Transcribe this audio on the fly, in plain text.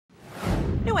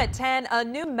New at 10, a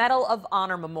new Medal of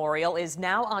Honor memorial is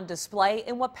now on display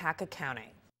in Waupaca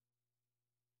County.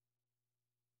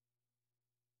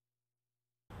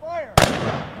 Fire!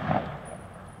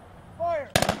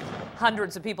 Fire!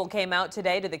 Hundreds of people came out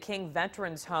today to the King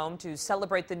Veterans Home to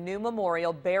celebrate the new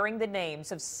memorial bearing the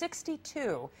names of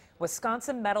 62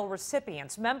 Wisconsin medal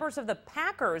recipients. Members of the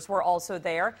Packers were also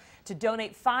there to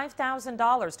donate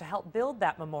 $5,000 to help build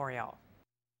that memorial.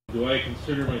 Do I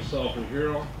consider myself a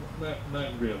hero?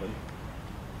 Not really,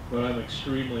 but I'm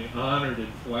extremely honored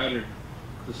and flattered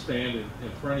to stand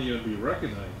in front of you and be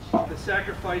recognized. The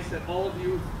sacrifice that all of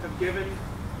you have given,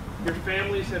 your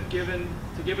families have given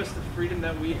to give us the freedom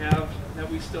that we have,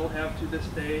 that we still have to this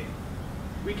day,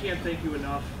 we can't thank you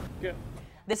enough. Yeah.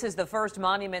 This is the first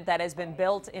monument that has been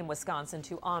built in Wisconsin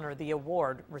to honor the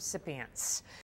award recipients.